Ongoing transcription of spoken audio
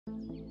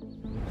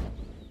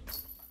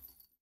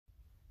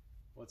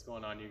What's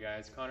going on, you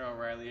guys? Connor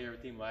O'Reilly here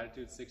with Team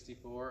Latitude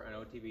 64 and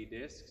OTB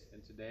Discs,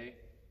 and today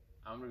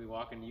I'm going to be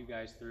walking you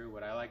guys through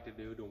what I like to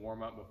do to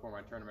warm up before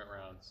my tournament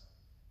rounds.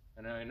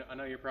 And I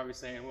know you're probably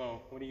saying,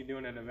 well, what are you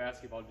doing at a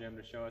basketball gym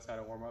to show us how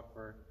to warm up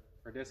for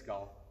disc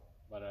golf?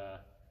 But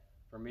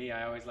for me,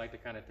 I always like to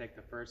kind of take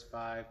the first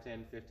 5,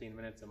 10, 15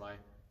 minutes of my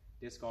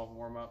disc golf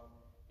warm up,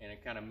 and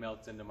it kind of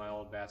melts into my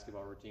old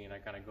basketball routine. I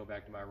kind of go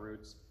back to my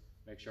roots,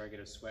 make sure I get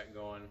a sweat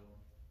going,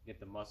 get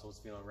the muscles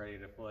feeling ready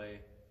to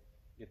play,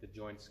 get the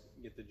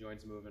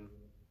joints moving.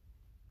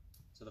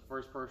 So the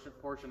first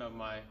portion of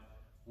my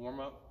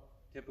warm-up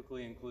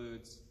typically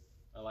includes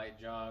a light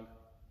jog,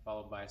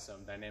 followed by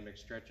some dynamic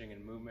stretching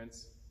and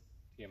movements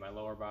to get my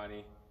lower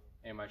body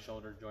and my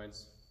shoulder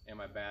joints and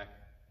my back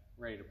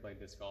ready to play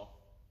disc golf.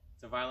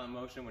 It's a violent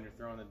motion when you're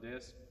throwing the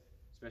disc,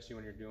 especially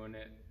when you're doing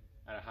it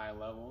at a high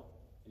level,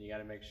 and you got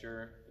to make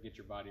sure to get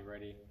your body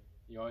ready.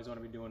 You always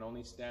want to be doing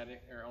only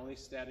static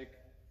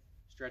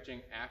stretching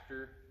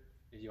after,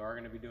 if you are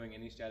going to be doing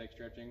any static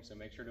stretching, so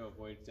make sure to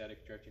avoid static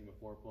stretching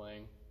before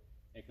playing.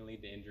 It can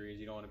lead to injuries.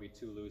 You don't want to be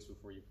too loose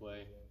before you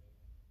play.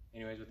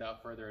 Anyways,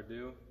 without further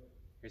ado,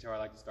 here's how I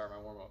like to start my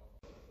warm-up.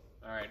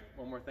 Alright,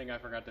 one more thing I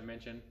forgot to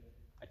mention.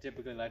 I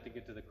typically like to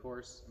get to the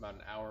course about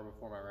an hour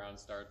before my round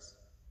starts.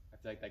 I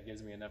feel like that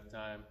gives me enough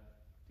time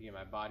to get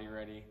my body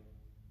ready,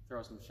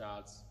 throw some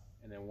shots,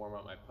 and then warm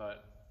up my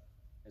putt,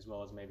 as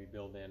well as maybe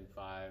build in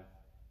 5,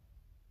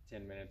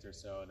 10 minutes or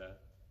so to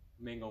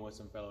mingle with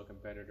some fellow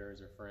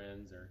competitors or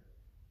friends, or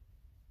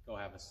go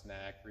have a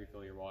snack,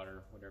 refill your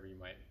water, whatever you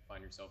might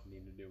find yourself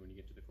needing to do when you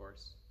get to the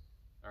course.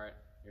 All right,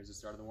 here's the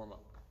start of the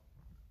warm-up.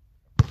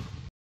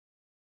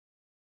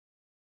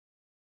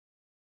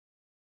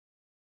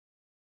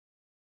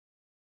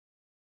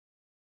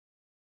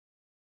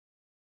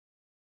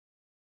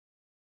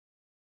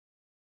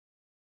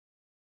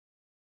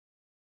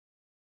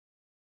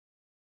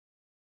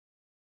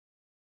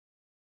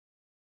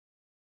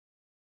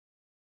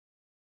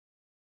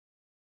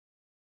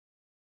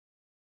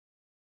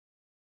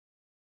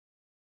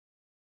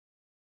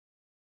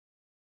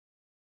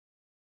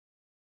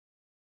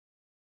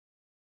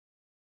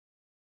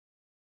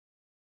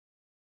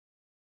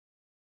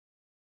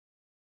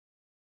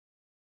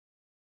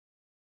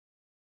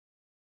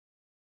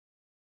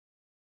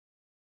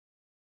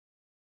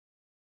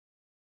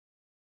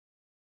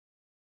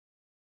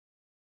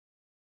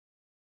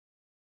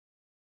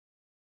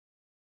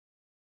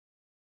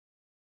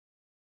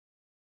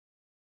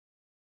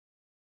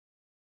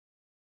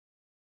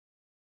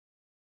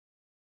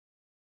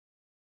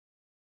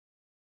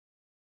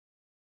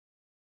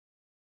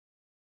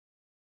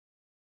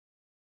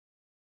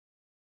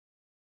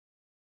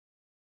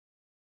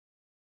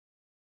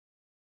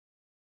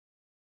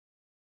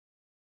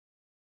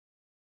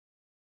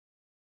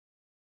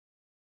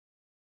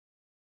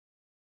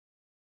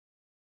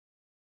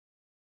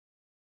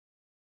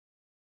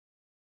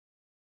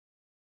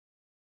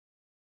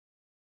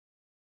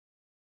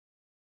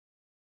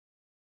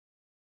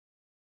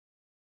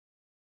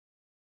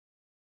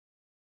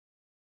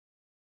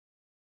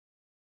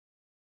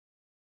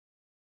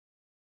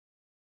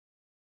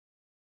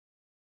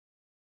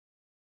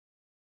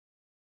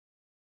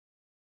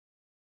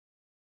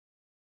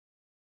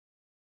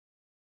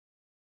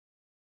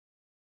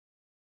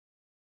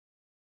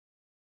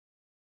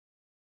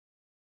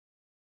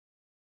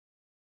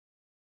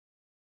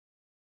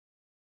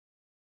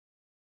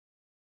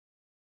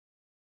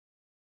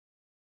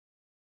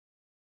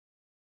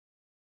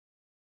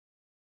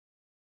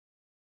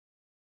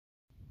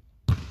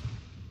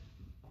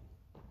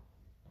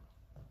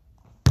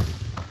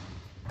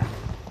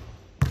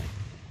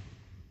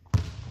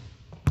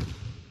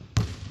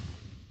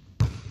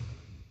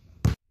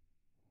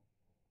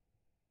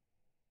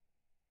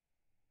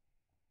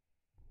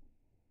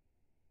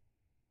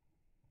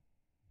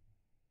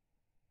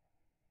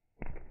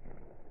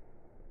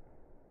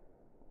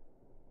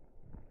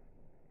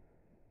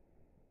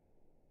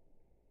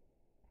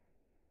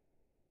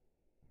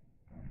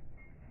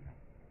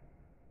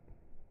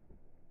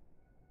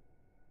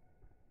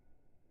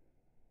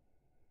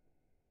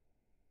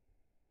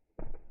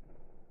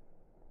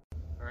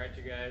 Alright,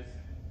 you guys,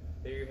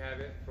 there you have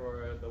it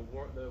for the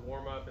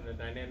warm-up and the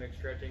dynamic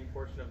stretching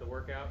portion of the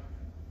workout.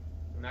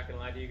 I'm not going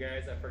to lie to you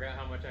guys, I forgot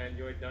how much I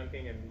enjoyed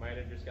dunking and might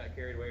have just got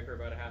carried away for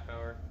about a half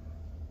hour.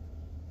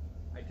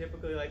 I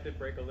typically like to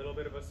break a little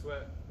bit of a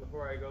sweat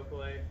before I go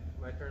play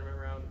my tournament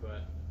round,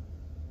 but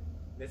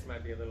this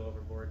might be a little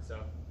overboard,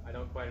 so I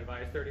don't quite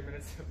advise 30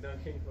 minutes of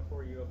dunking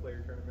before you go play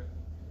your tournament.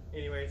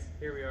 Anyways,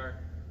 here we are.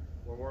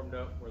 We're warmed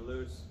up, we're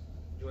loose,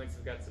 joints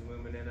have got some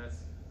movement in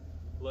us,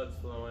 blood's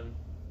flowing.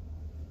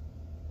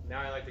 Now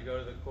I like to go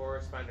to the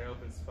course, find an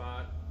open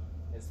spot,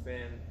 and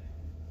spend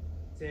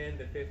 10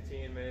 to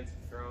 15 minutes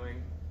of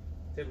throwing.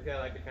 Typically I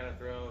like to kind of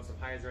throw some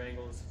hyzer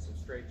angles, some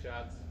straight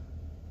shots,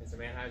 and some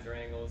anhyzer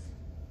angles.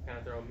 Kind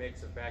of throw a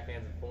mix of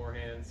backhands and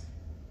forehands.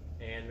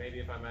 And maybe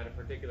if I'm at a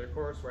particular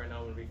course where I know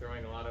I'm going to be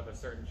throwing a lot of a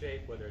certain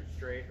shape, whether it's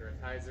straight or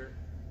it's hyzer,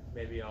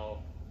 maybe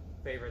I'll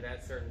favor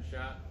that certain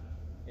shot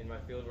in my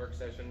field work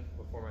session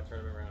before my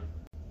tournament round.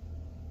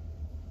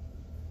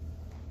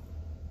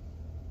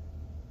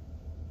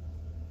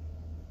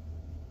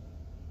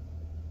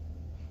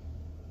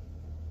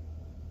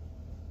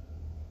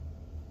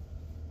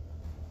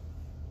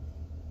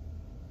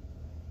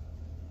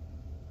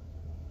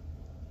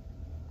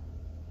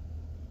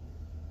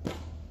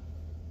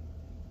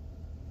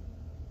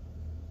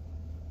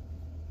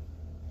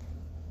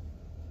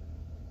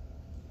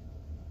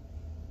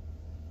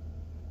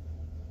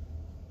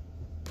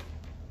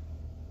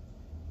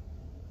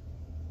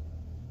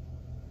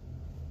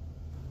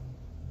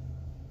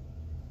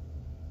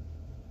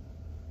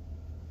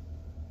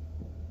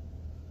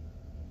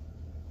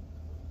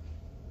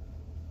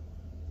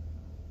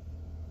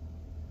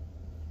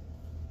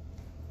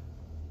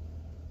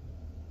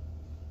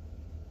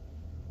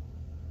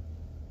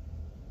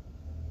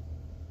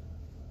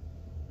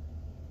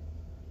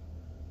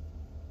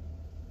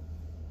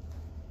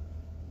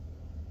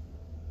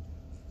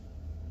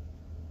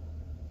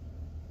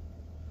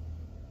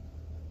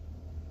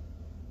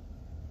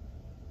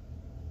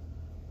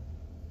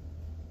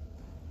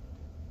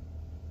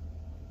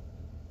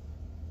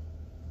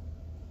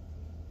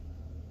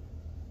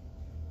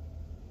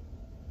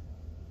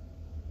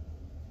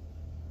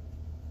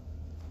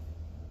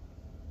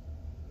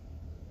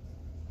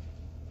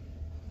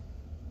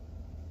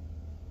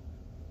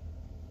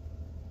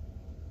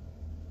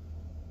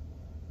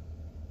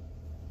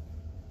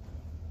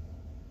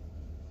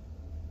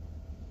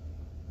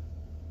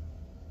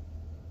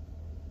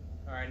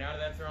 Alright, now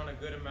that I've thrown a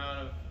good amount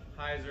of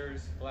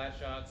hyzers, flat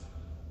shots,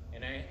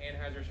 and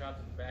hyzer shots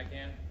with the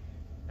backhand,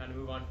 time to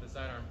move on to the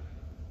sidearm.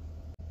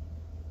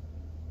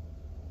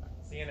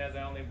 Seeing as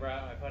I only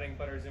brought my putting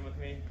putters in with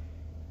me,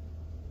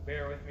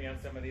 bear with me on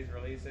some of these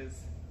releases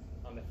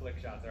on the flick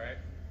shots, alright?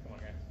 Come on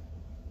guys.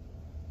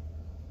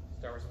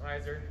 Start with some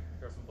hyzer,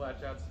 throw some flat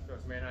shots, throw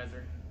some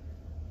anhyzer.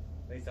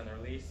 At least on the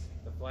release,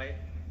 the flight,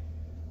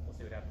 we'll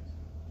see what happens.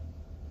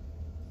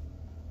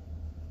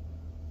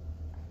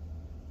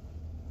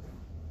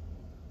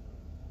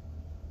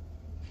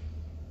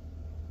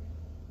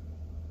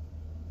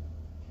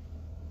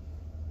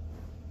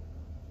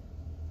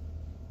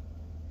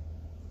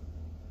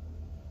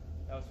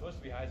 That was supposed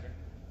to be hyzer.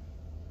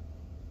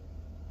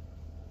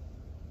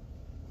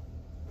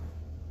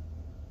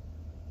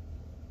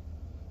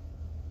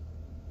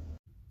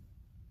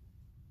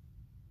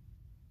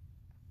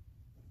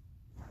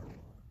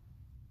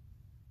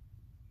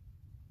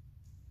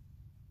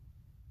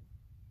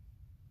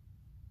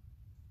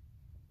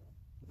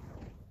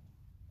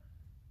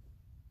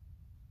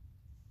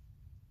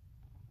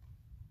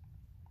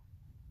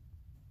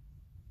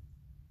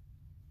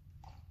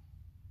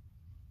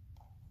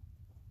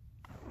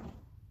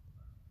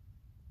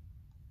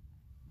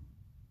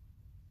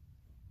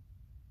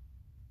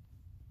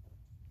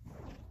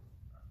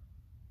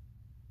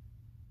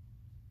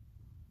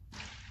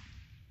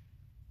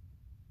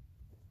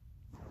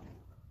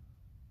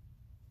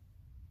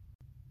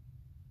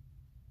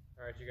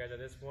 Alright you guys, at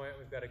this point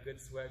we've got a good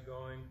sweat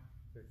going.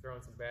 We've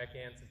thrown some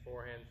backhand, some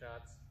forehand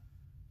shots.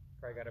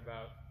 Probably got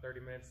about 30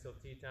 minutes till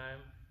tee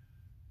time.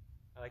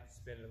 I like to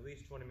spend at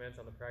least 20 minutes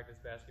on the practice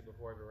basket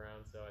before every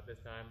round, so at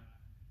this time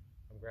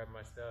I'm grabbing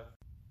my stuff,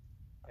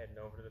 heading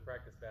over to the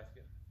practice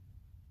basket.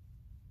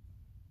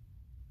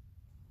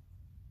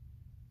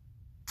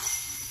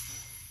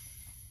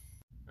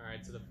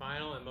 Alright, so the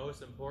final and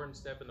most important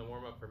step in the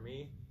warm-up for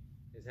me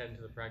is heading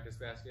to the practice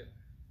basket.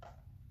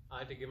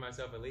 I like to give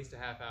myself at least a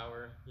half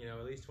hour,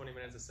 at least 20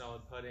 minutes of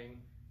solid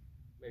putting,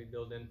 maybe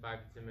build in 5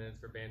 to 10 minutes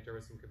for banter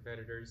with some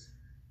competitors,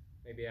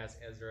 maybe ask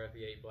Ezra if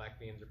he ate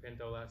black beans or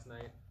pinto last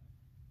night,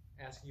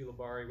 ask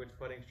Ulabari which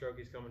putting stroke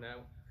he's coming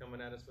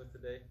at us with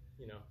today.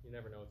 You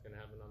never know what's going to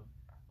happen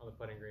on the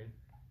putting green.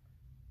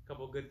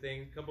 Couple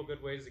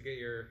good ways to get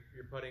your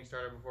putting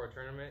started before a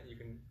tournament. You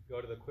can go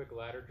to the quick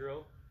ladder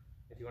drill.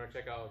 If you want to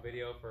check out a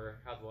video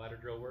for how the ladder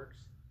drill works,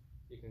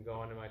 you can go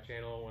onto my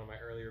channel, one of my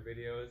earlier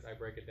videos. I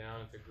break it down.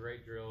 It's a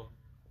great drill.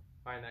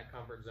 Find that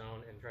comfort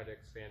zone and try to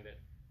expand it.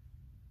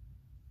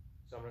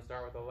 So I'm going to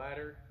start with a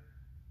ladder.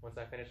 Once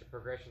I finish the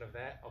progression of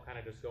that, I'll kind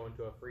of just go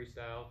into a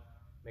freestyle.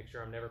 Make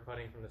sure I'm never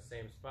putting from the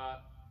same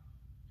spot.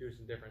 Do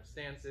some different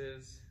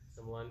stances.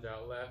 Some lunge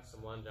out left,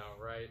 some lunge out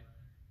right.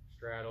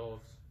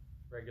 Straddles,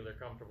 regular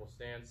comfortable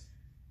stance.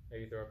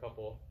 Maybe throw a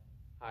couple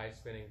high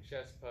spinning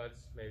chest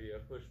putts, maybe a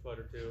push putt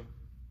or two.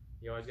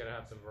 You always got to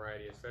have some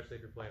variety, especially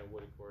if you're playing a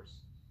wooded course.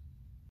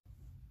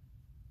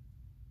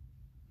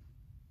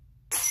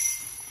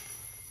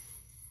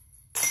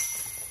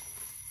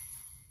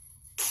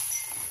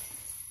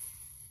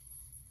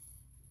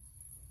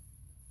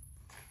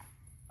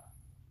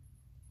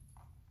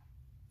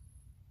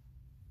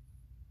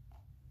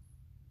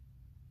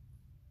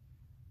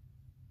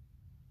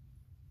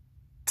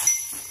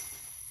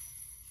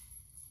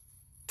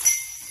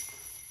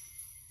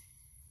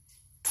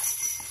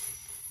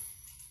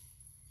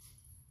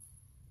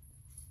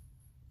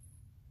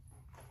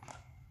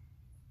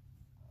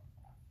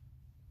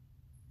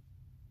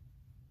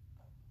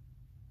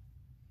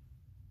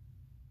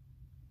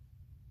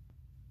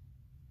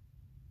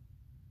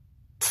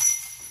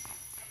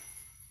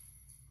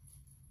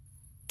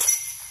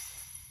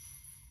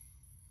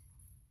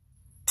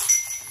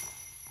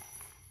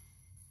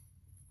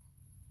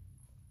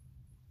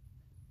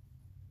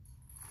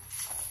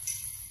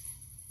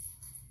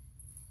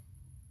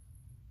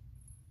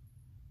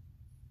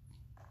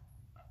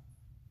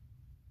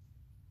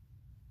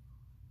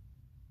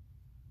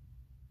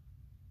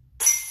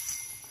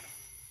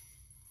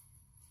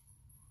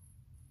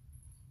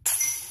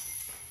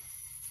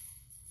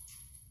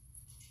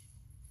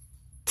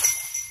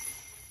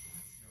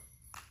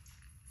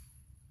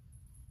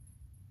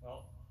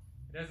 Well,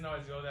 it doesn't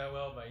always go that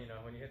well, but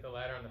when you hit the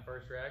ladder on the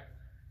first rack,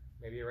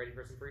 maybe you're ready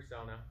for some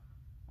freestyle now.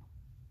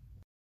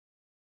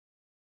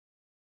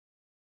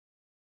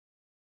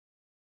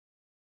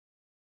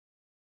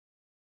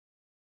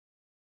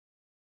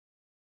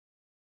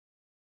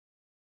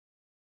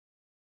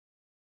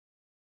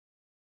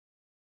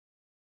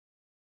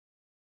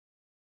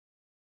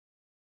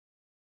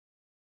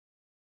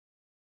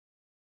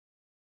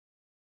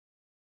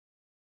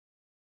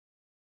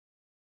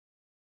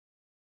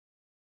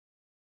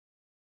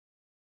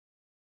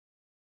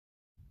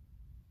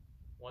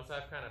 Once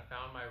I've kind of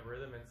found my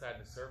rhythm inside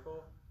the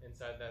circle,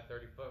 inside that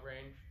 30-foot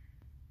range,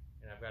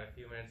 and I've got a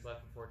few minutes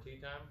left before tee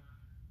time,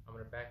 I'm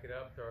going to back it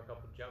up, throw a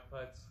couple jump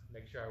putts,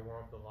 make sure I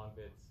warm up the long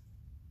bids.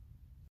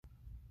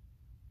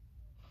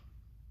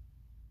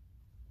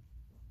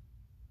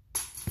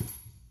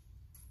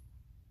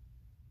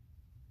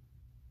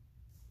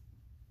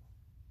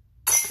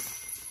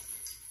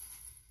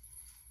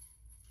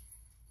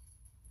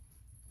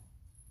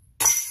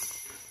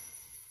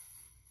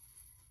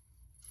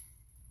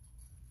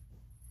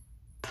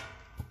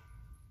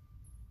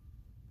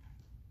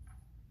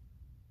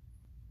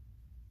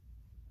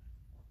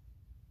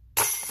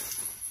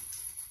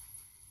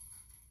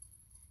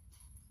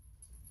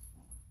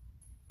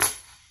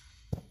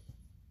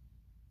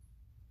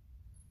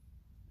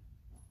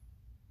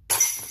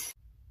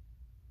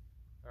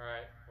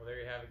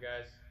 have it,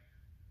 guys.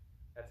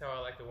 That's how I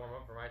like to warm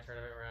up for my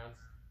tournament rounds.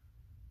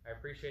 I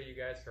appreciate you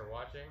guys for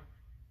watching.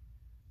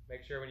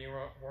 Make sure when you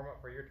warm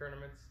up for your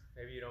tournaments,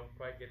 maybe you don't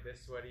quite get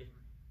this sweaty,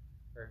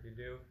 or if you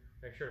do,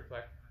 make sure to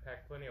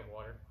pack plenty of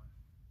water.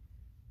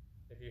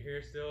 If you're here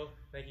still,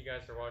 thank you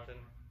guys for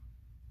watching.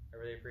 I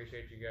really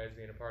appreciate you guys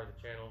being a part of the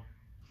channel.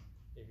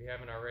 If you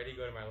haven't already,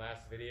 go to my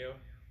last video.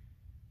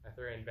 I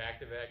threw in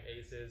back-to-back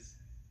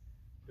aces,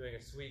 doing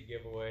a sweet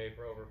giveaway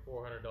for over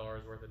 $400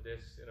 worth of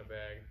discs in a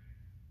bag.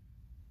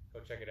 Go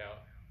check it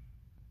out.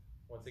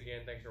 Once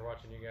again, thanks for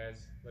watching, you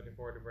guys. Looking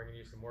forward to bringing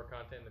you some more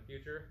content in the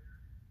future.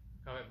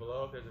 Comment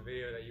below if there's a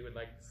video that you would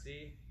like to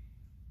see.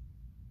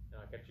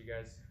 And I'll catch you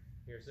guys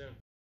here soon.